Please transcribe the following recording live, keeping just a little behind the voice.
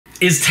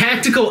Is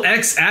Tactical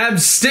X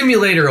Abs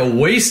Stimulator a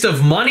waste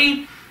of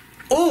money?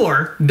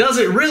 Or does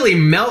it really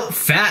melt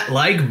fat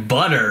like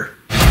butter?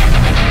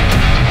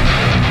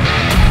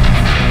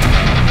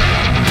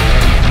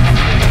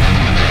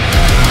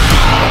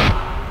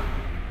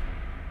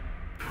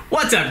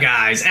 What's up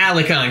guys,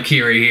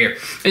 Enkiri here,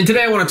 and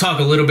today I want to talk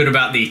a little bit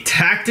about the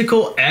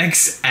Tactical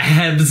X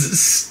Abs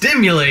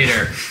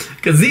Stimulator,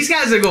 because these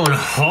guys are going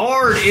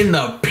hard in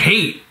the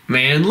paint,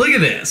 man. Look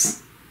at this.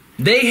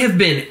 They have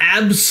been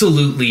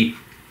absolutely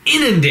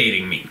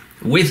inundating me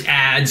with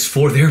ads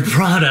for their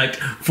product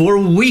for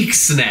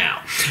weeks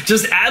now.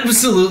 Just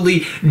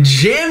absolutely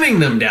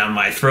jamming them down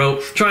my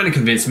throat, trying to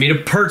convince me to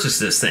purchase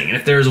this thing. And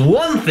if there's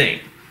one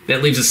thing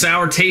that leaves a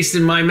sour taste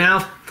in my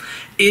mouth,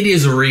 it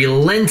is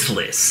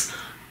relentless,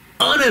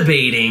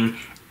 unabating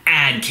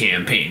ad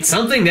campaigns.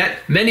 Something that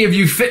many of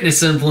you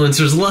fitness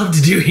influencers love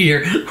to do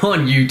here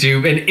on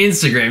YouTube and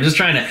Instagram, just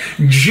trying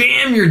to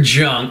jam your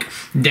junk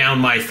down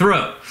my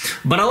throat.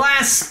 But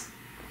alas,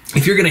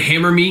 if you're going to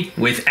hammer me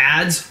with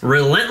ads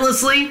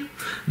relentlessly,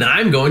 then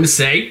I'm going to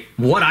say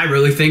what I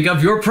really think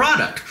of your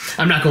product.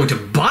 I'm not going to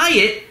buy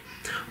it,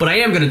 but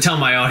I am going to tell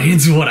my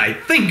audience what I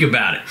think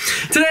about it.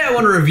 Today I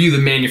want to review the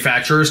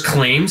manufacturer's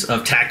claims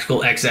of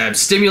Tactical X Abs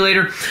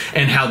Stimulator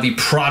and how the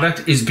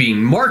product is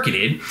being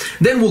marketed.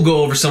 Then we'll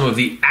go over some of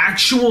the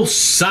actual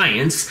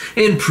science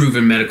and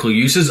proven medical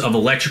uses of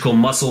electrical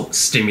muscle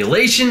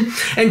stimulation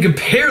and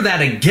compare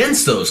that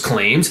against those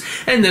claims.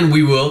 And then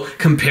we will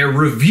compare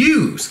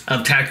reviews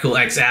of Tactical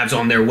X Abs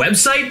on their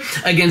website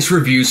against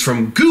reviews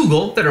from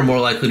Google that are more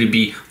likely to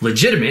be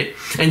legitimate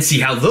and see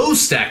how those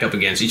stack up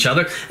against each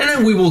other. And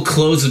then we will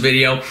close the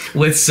video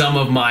with some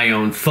of my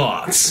own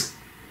thoughts.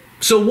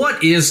 So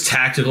what is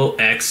Tactical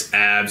X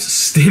Abs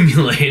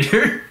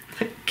Stimulator?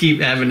 I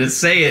keep having to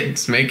say it,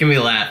 it's making me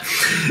laugh.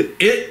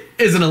 It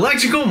is an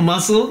electrical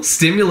muscle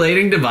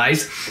stimulating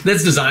device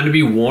that's designed to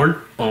be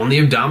worn on the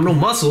abdominal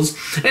muscles,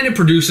 and it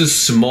produces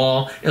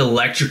small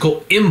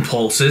electrical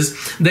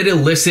impulses that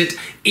elicit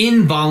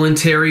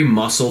involuntary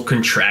muscle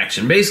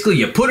contraction. Basically,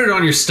 you put it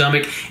on your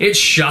stomach, it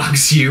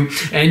shocks you,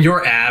 and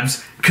your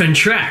abs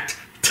contract.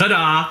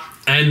 Ta-da!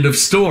 End of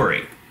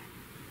story.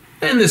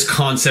 And this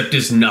concept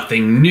is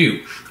nothing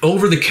new.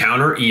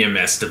 Over-the-counter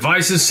EMS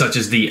devices such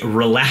as the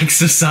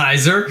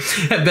Relaxicizer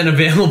have been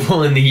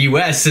available in the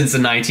US since the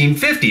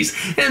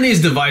 1950s, and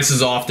these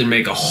devices often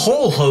make a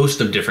whole host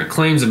of different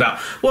claims about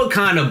what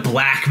kind of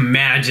black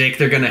magic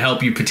they're going to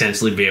help you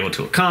potentially be able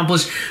to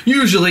accomplish.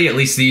 Usually, at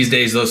least these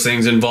days, those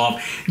things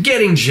involve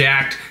getting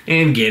jacked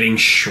and getting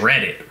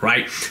shredded,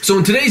 right? So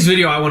in today's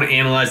video, I want to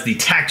analyze the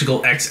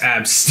Tactical X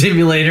Abs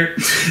Stimulator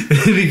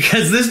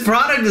because this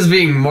product is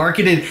being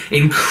marketed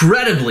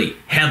incredibly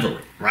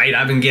heavily. Right?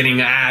 I've been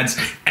getting ads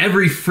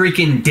every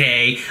freaking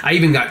day. I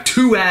even got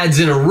 2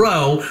 ads in a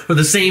row for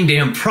the same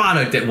damn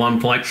product at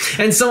one point.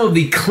 And some of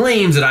the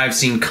claims that I've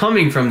seen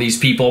coming from these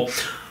people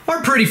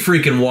are pretty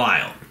freaking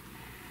wild.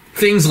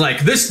 Things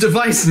like, this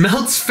device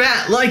melts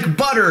fat like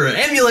butter.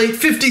 Emulate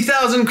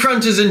 50,000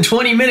 crunches in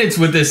 20 minutes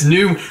with this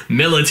new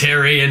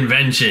military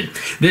invention.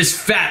 This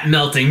fat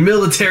melting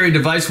military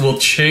device will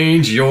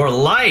change your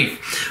life.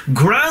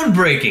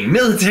 Groundbreaking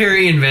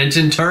military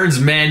invention turns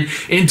men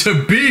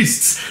into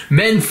beasts.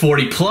 Men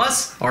 40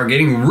 plus are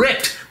getting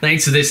ripped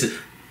thanks to this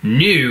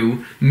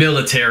new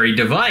military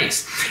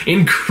device.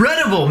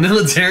 Incredible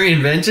military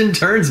invention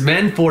turns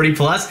men 40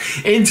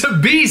 plus into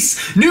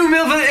beasts. New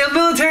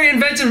military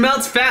invention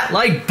melts fat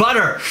like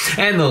butter.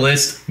 And the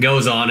list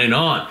goes on and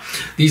on.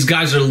 These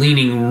guys are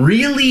leaning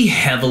really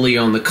heavily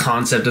on the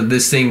concept of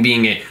this thing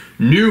being a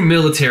new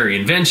military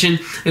invention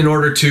in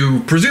order to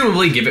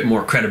presumably give it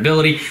more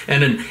credibility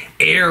and an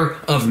air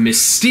of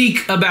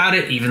mystique about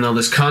it, even though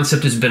this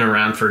concept has been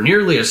around for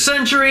nearly a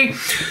century.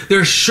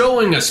 They're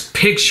showing us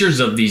pictures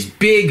of these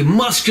big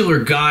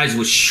muscular guys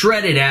with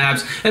shredded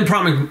abs and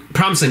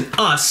promising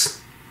us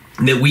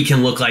that we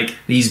can look like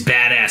these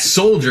badass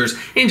soldiers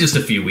in just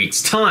a few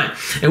weeks' time.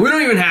 And we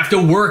don't even have to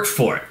work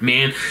for it,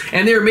 man.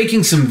 And they're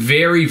making some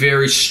very,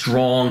 very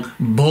strong,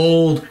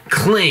 bold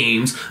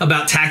claims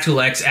about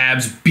Tactical X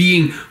Abs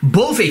being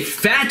both a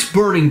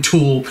fat-burning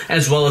tool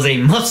as well as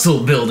a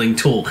muscle-building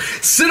tool.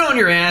 Sit on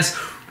your ass,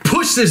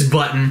 push this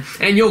button,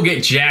 and you'll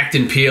get jacked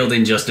and peeled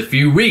in just a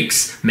few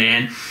weeks,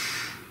 man.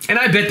 And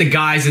I bet the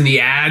guys in the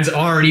ads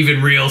aren't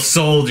even real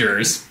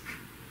soldiers.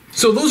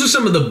 So those are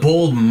some of the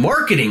bold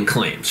marketing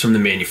claims from the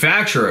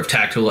manufacturer of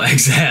Tactical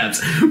X Abs.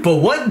 But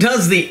what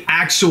does the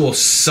actual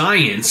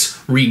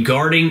science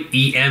regarding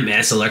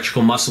EMS,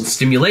 electrical muscle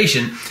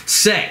stimulation,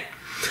 say?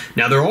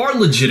 Now, there are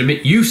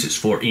legitimate uses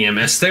for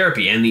EMS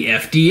therapy, and the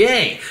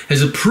FDA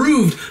has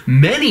approved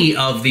many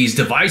of these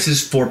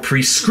devices for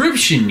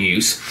prescription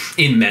use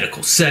in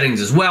medical settings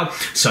as well,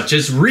 such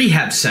as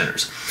rehab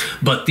centers.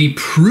 But the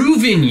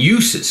proven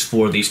uses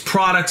for these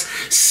products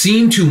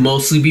seem to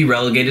mostly be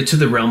relegated to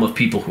the realm of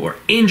people who are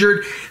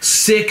injured,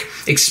 sick,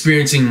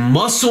 experiencing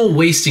muscle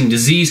wasting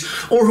disease,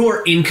 or who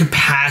are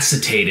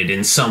incapacitated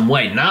in some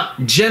way.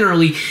 Not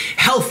generally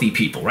healthy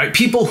people, right?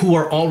 People who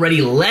are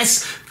already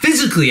less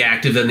physically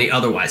active than they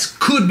otherwise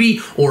could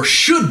be or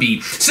should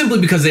be, simply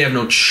because they have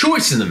no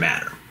choice in the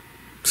matter.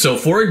 So,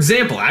 for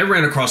example, I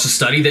ran across a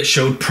study that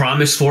showed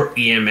promise for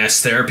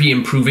EMS therapy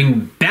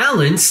improving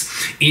balance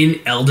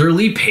in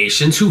elderly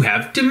patients who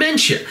have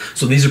dementia.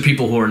 So these are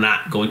people who are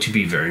not going to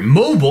be very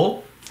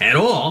mobile at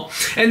all,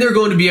 and they're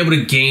going to be able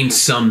to gain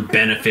some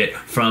benefit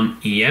from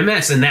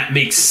EMS. And that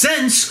makes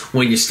sense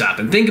when you stop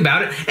and think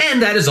about it,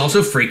 and that is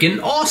also freaking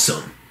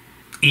awesome.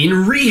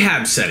 In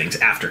rehab settings,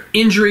 after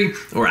injury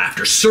or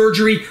after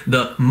surgery,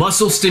 the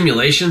muscle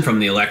stimulation from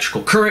the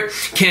electrical current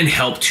can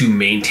help to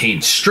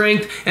maintain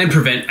strength and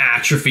prevent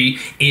atrophy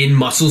in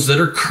muscles that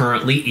are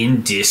currently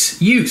in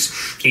disuse.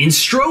 In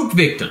stroke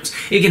victims,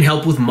 it can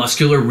help with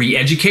muscular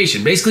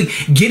re-education, basically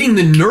getting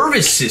the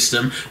nervous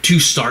system to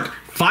start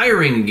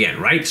firing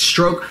again, right?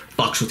 Stroke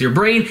fucks with your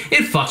brain,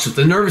 it fucks with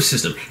the nervous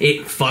system,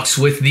 it fucks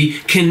with the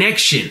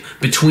connection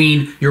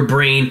between your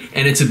brain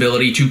and its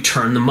ability to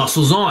turn the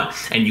muscles on.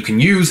 And you can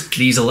use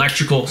these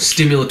electrical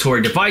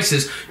stimulatory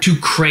devices to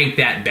crank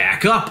that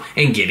back up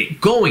and get it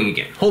going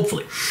again,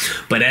 hopefully.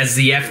 But as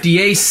the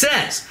FDA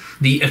says,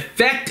 the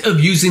effect of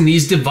using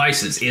these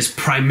devices is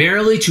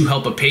primarily to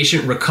help a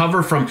patient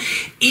recover from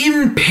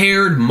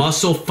impaired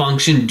muscle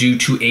function due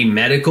to a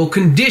medical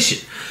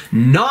condition,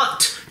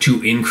 not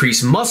to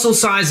increase muscle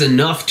size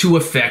enough to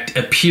affect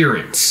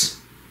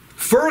appearance.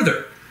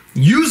 Further,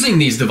 using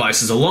these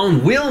devices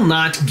alone will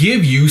not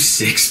give you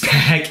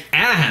six-pack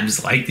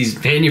abs like the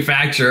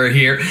manufacturer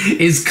here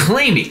is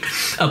claiming.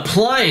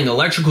 Applying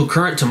electrical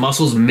current to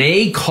muscles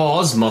may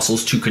cause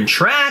muscles to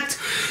contract.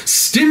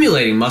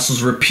 Stimulating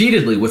muscles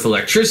repeatedly with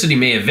electricity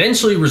may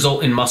eventually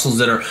result in muscles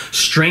that are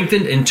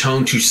strengthened and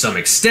toned to some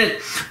extent,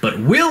 but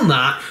will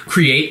not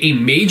create a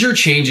major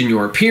change in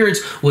your appearance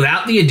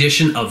without the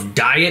addition of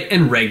diet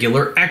and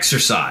regular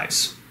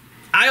exercise.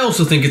 I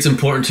also think it's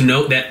important to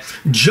note that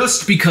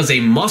just because a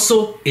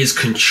muscle is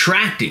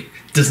contracting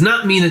does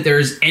not mean that there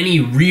is any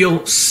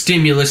real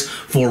stimulus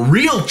for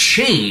real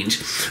change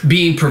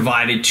being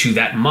provided to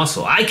that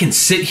muscle. I can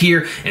sit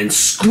here and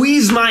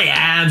squeeze my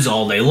abs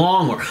all day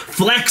long or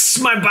flex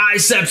my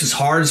biceps as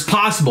hard as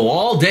possible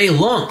all day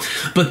long,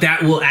 but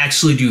that will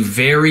actually do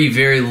very,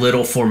 very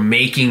little for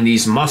making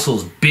these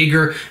muscles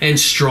bigger and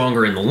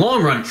stronger in the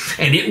long run,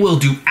 and it will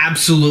do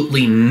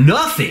absolutely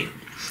nothing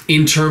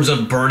in terms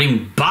of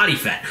burning body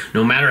fat.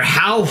 No matter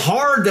how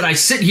hard that I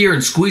sit here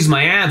and squeeze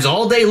my abs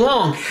all day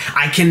long,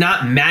 I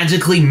cannot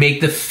magically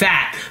make the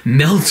fat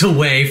melt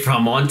away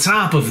from on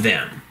top of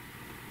them.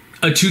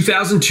 A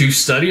 2002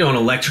 study on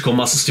electrical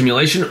muscle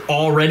stimulation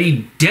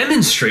already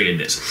demonstrated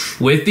this,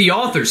 with the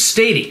authors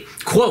stating,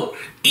 quote,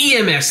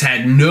 EMS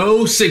had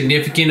no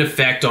significant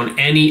effect on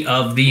any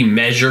of the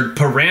measured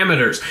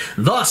parameters.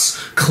 Thus,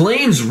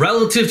 claims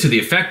relative to the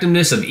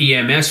effectiveness of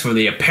EMS for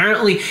the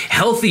apparently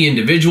healthy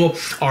individual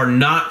are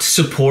not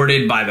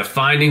supported by the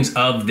findings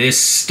of this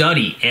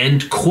study,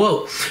 end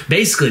quote.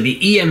 Basically,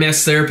 the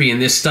EMS therapy in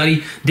this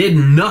study did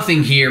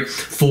nothing here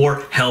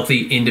for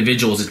healthy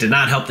individuals. It did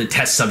not help the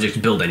test subjects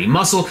build any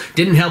muscle,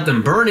 didn't help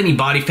them burn any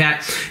body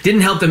fat, didn't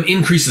help them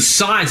increase the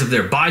size of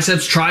their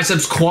biceps,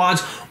 triceps,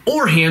 quads,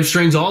 or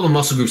hamstrings, all the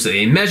muscle groups that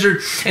they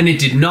measured, and it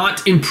did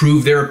not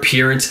improve their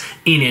appearance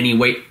in any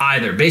way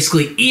either.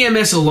 Basically,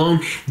 EMS alone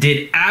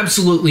did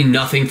absolutely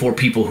nothing for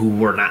people who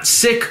were not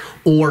sick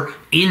or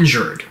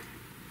injured.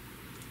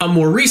 A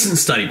more recent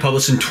study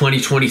published in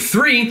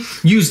 2023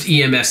 used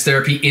EMS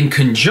therapy in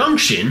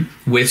conjunction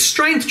with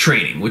strength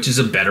training, which is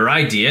a better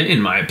idea in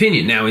my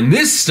opinion. Now, in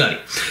this study,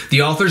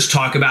 the authors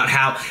talk about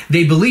how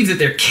they believe that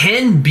there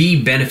can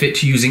be benefit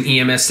to using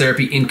EMS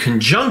therapy in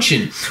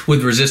conjunction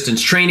with resistance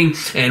training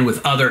and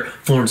with other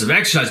forms of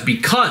exercise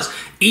because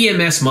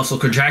EMS muscle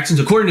contractions,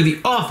 according to the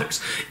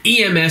authors,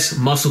 EMS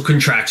muscle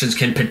contractions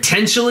can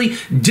potentially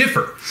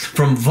differ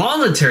from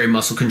voluntary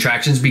muscle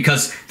contractions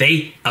because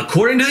they,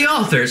 according to the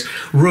authors,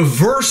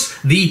 reverse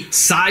the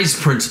size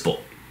principle.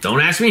 Don't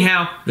ask me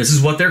how, this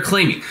is what they're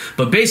claiming.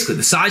 But basically,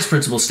 the size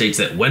principle states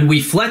that when we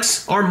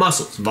flex our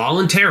muscles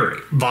voluntarily,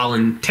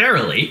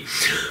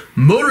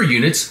 motor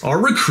units are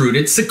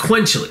recruited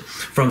sequentially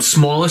from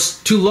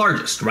smallest to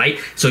largest, right?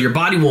 So your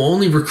body will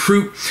only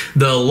recruit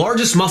the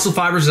largest muscle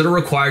fibers that are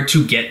required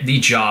to get the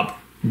job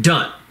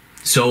done.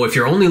 So if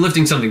you're only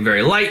lifting something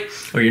very light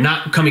or you're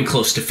not coming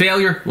close to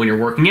failure when you're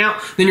working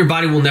out, then your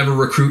body will never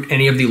recruit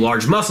any of the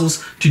large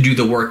muscles to do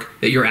the work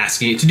that you're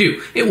asking it to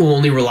do. It will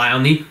only rely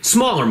on the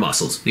smaller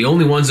muscles, the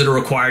only ones that are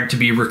required to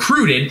be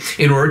recruited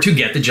in order to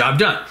get the job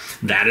done.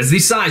 That is the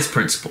size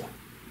principle.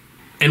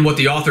 And what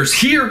the authors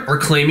here are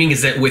claiming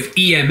is that with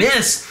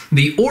EMS,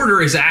 the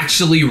order is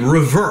actually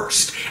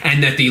reversed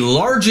and that the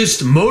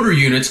largest motor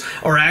units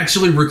are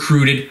actually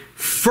recruited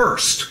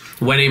first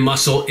when a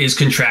muscle is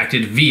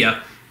contracted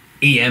via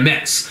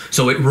EMS.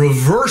 So it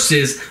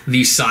reverses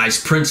the size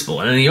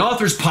principle. And the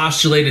authors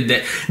postulated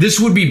that this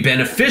would be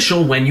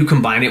beneficial when you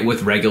combine it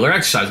with regular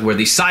exercise, where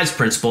the size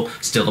principle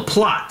still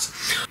applies.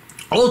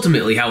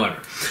 Ultimately,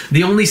 however,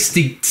 The only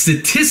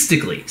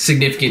statistically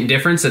significant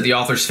difference that the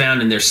authors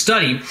found in their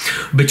study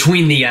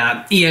between the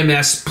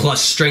EMS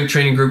plus strength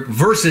training group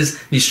versus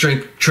the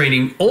strength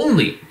training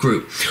only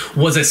group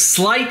was a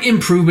slight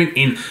improvement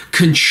in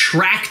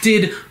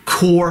contracted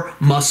core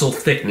muscle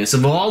thickness.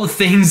 Of all the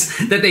things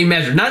that they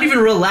measured, not even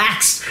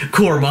relaxed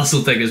core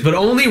muscle thickness, but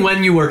only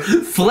when you were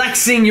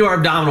flexing your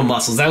abdominal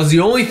muscles. That was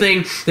the only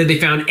thing that they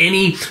found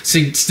any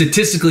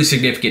statistically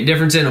significant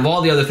difference in. Of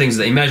all the other things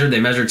that they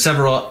measured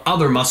several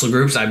other muscle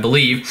groups, I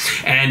believe,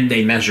 and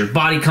they measured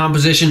body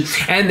composition,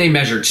 and they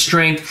measured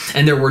strength,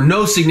 and there were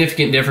no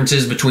significant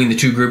differences between the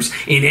two groups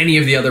in any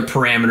of the other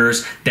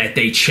parameters that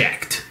they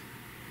checked.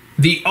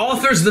 The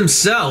authors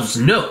themselves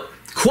note,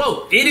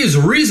 quote, "It is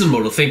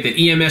reasonable to think that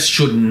EMS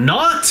should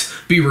not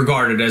be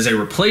regarded as a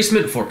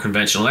replacement for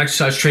conventional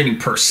exercise training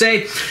per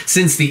se,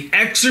 since the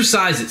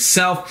exercise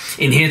itself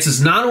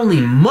enhances not only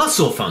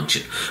muscle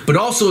function, but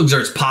also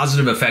exerts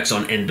positive effects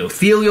on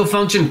endothelial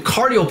function,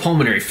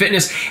 cardiopulmonary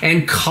fitness,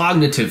 and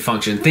cognitive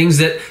function, things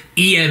that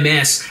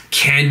EMS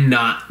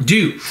cannot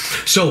do."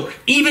 So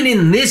even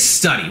in this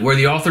study, where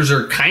the authors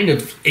are kind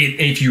of,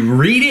 if you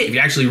read it, if you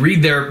actually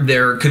read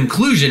their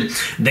conclusion,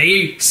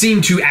 they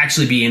seem to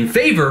actually be in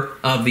favor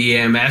of the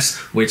EMS,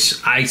 which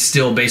I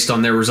still, based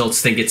on their results,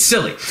 think it's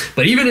silly.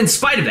 But even in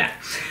spite of that,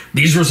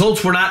 these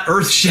results were not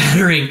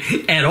earth-shattering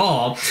at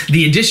all.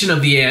 The addition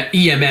of the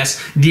EMS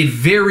did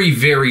very,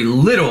 very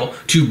little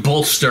to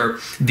bolster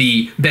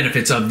the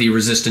benefits of the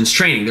resistance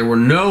training. There were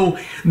no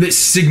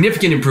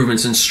significant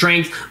improvements in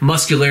strength,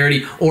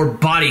 muscularity, or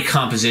body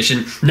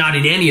composition, not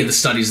in any of the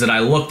studies that I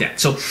looked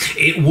at. So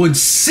it would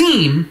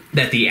seem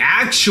that the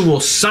actual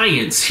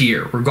science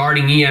here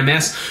regarding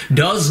EMS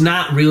does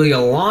not really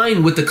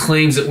align with the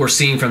claims that we're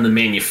seeing from the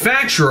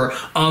manufacturer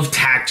of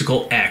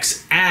Tactical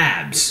X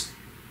Abs.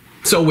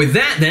 So with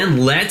that then,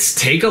 let's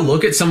take a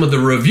look at some of the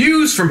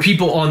reviews from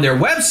people on their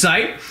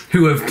website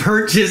who have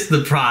purchased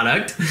the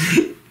product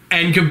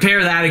and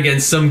compare that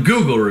against some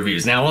Google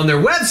reviews. Now on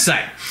their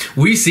website,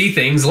 we see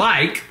things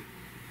like,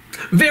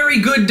 "Very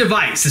good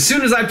device. As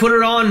soon as I put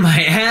it on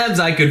my abs,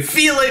 I could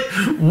feel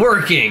it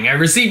working. I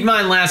received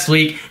mine last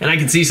week and I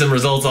can see some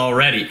results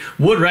already.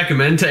 Would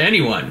recommend to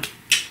anyone."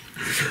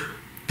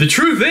 The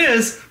truth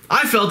is,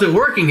 I felt it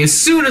working as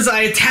soon as I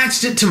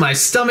attached it to my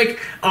stomach,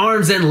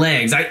 arms, and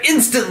legs. I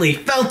instantly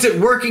felt it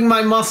working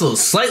my muscles.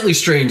 Slightly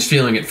strange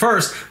feeling at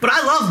first, but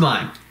I love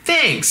mine.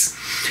 Thanks.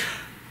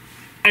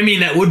 I mean,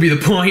 that would be the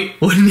point,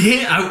 wouldn't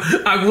it?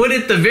 I would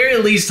at the very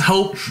least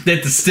hope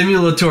that the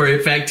stimulatory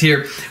effect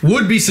here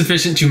would be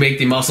sufficient to make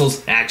the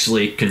muscles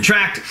actually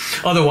contract.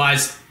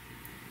 Otherwise,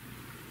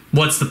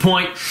 what's the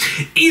point?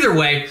 Either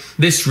way,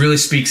 this really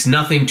speaks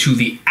nothing to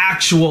the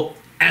actual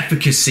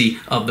efficacy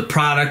of the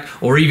product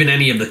or even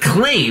any of the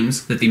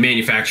claims that the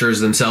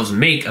manufacturers themselves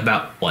make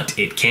about what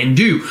it can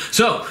do.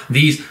 So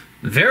these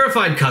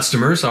verified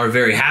customers are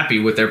very happy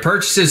with their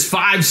purchases.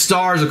 5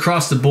 stars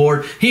across the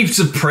board, heaps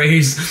of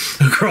praise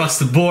across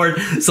the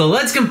board. So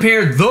let's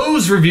compare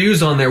those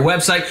reviews on their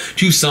website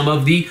to some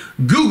of the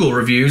Google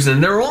reviews.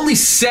 And there are only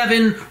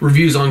 7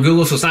 reviews on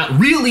Google, so it's not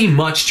really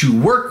much to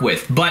work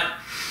with. But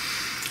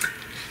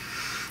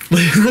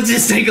let's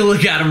just take a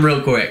look at them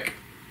real quick.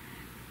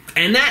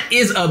 And that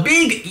is a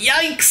big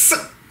yikes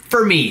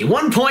for me.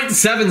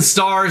 1.7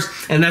 stars,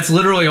 and that's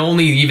literally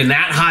only even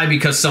that high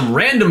because some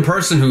random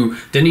person who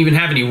didn't even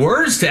have any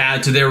words to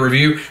add to their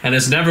review and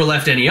has never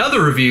left any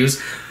other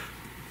reviews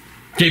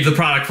gave the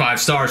product 5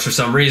 stars for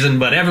some reason,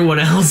 but everyone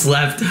else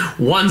left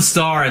 1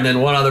 star, and then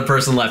one other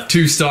person left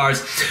 2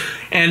 stars.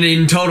 And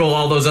in total,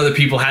 all those other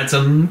people had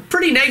some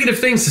pretty negative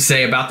things to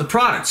say about the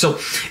product. So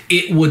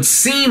it would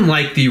seem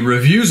like the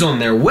reviews on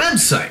their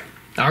website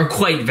are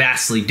quite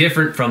vastly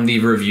different from the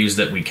reviews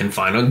that we can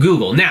find on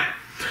Google. Now,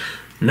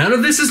 none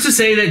of this is to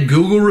say that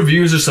Google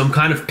reviews are some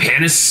kind of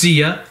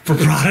panacea for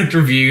product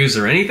reviews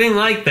or anything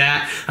like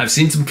that. I've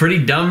seen some pretty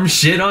dumb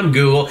shit on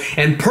Google,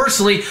 and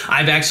personally,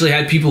 I've actually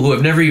had people who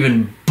have never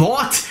even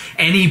bought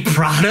any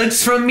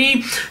products from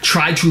me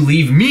try to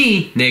leave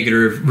me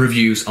negative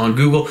reviews on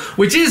Google,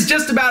 which is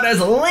just about as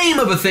lame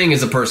of a thing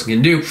as a person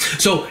can do.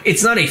 So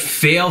it's not a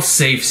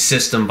fail-safe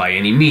system by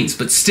any means,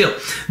 but still,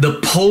 the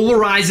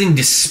polarizing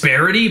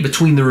disparity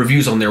between the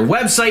reviews on their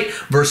website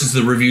versus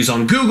the reviews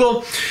on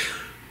Google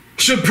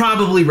should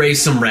probably raise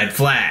some red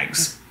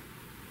flags.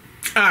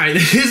 Alright,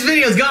 this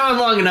video's gone on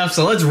long enough,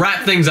 so let's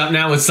wrap things up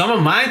now with some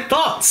of my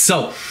thoughts.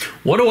 So,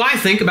 what do I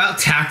think about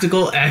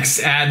Tactical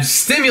X Abs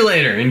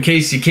Stimulator, in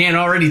case you can't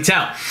already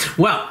tell?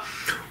 Well,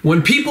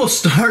 when people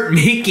start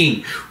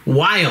making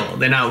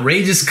wild and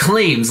outrageous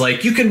claims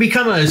like you can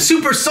become a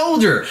super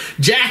soldier,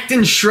 jacked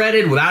and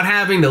shredded without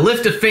having to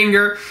lift a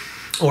finger,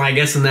 or I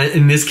guess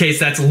in this case,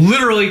 that's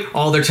literally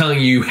all they're telling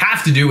you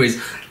have to do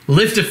is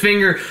lift a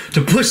finger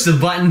to push the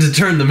button to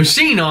turn the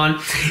machine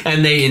on,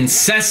 and they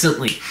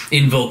incessantly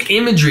invoke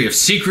imagery of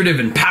secretive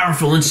and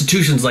powerful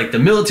institutions like the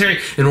military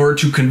in order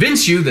to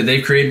convince you that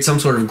they've created some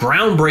sort of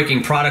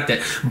groundbreaking product that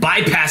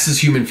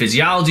bypasses human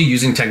physiology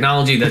using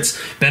technology that's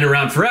been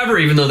around forever,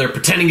 even though they're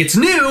pretending it's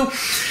new.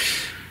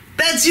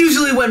 That's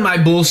usually when my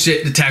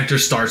bullshit detector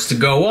starts to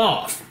go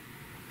off.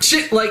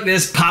 shit like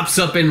this pops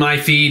up in my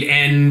feed,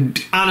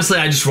 and honestly,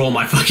 I just roll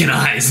my fucking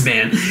eyes,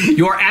 man.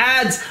 Your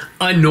ads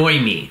annoy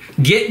me.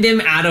 Get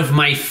them out of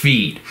my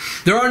feed.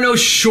 There are no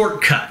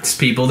shortcuts,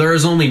 people. There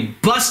is only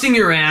busting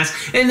your ass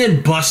and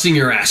then busting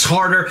your ass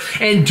harder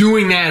and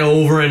doing that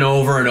over and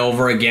over and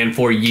over again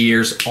for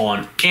years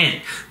on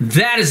end.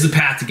 That is the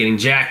path to getting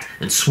jacked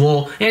and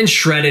swole and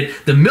shredded.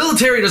 The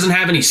military doesn't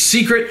have any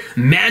secret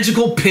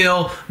magical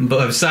pill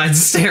besides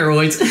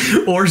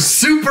steroids or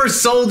super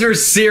soldier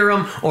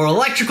serum or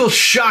electrical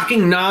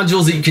shocking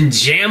nodules that you can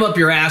jam up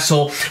your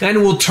asshole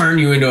and will turn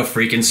you into a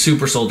freaking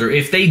super soldier.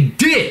 If they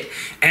did,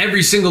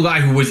 every single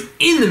guy who was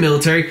in the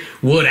military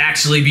would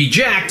actually be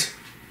jacked,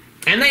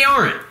 and they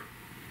aren't.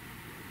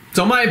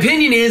 So my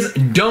opinion is,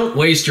 don't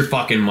waste your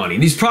fucking money.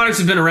 These products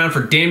have been around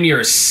for damn near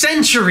a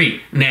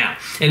century now,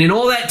 and in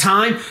all that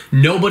time,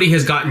 nobody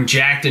has gotten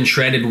jacked and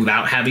shredded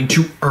without having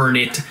to earn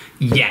it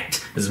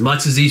yet. As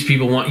much as these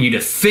people want you to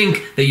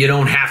think that you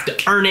don't have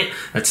to earn it,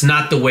 that's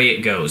not the way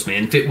it goes,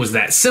 man. If it was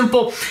that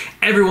simple,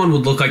 everyone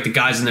would look like the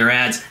guys in their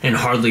ads, and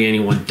hardly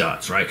anyone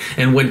does, right?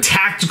 And when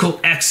Tactical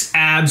X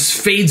Abs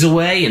fades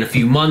away in a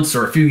few months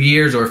or a few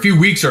years or a few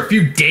weeks or a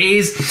few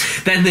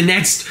days, then the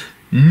next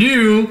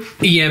new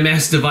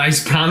EMS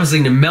device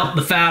promising to melt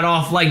the fat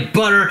off like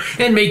butter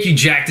and make you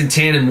jacked and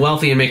tan and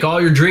wealthy and make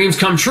all your dreams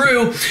come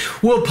true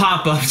will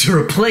pop up to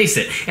replace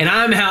it. And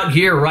I'm out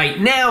here right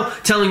now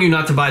telling you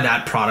not to buy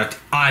that product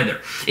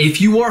either.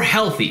 If you are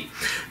healthy,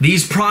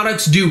 these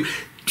products do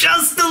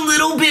just a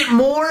little bit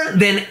more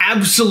than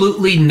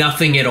absolutely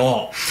nothing at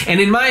all. And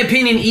in my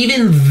opinion,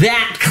 even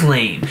that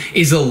claim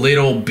is a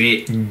little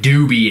bit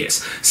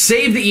dubious.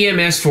 Save the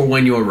EMS for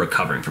when you're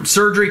recovering from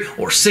surgery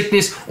or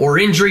sickness or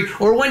injury,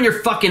 or when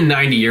you're fucking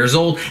 90 years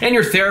old and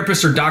your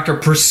therapist or doctor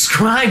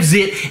prescribes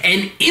it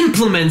and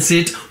implements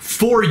it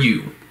for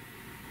you.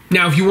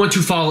 Now, if you want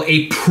to follow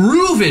a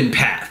proven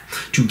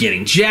path to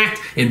getting jacked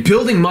and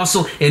building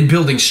muscle and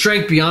building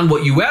strength beyond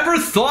what you ever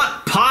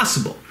thought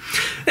possible,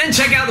 then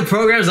check out the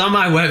programs on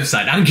my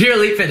website,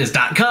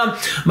 InKiriEliteFitness.com.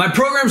 My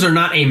programs are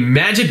not a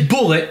magic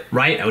bullet,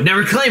 right? I would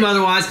never claim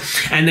otherwise,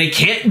 and they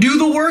can't do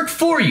the work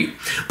for you,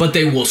 but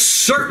they will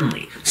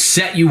certainly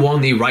set you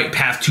on the right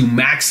path to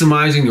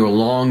maximizing your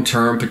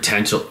long-term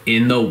potential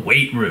in the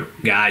weight room,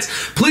 guys.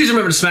 Please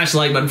remember to smash the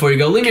like button before you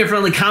go. Leave me a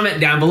friendly comment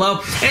down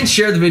below and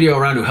share the video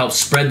around to help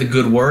spread the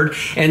good word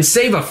and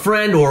save a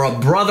friend or a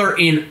brother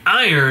in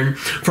iron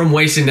from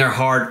wasting their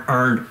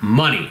hard-earned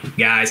money,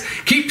 guys.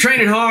 Keep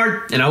training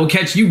hard, and I will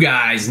catch you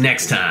guys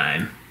next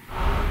time.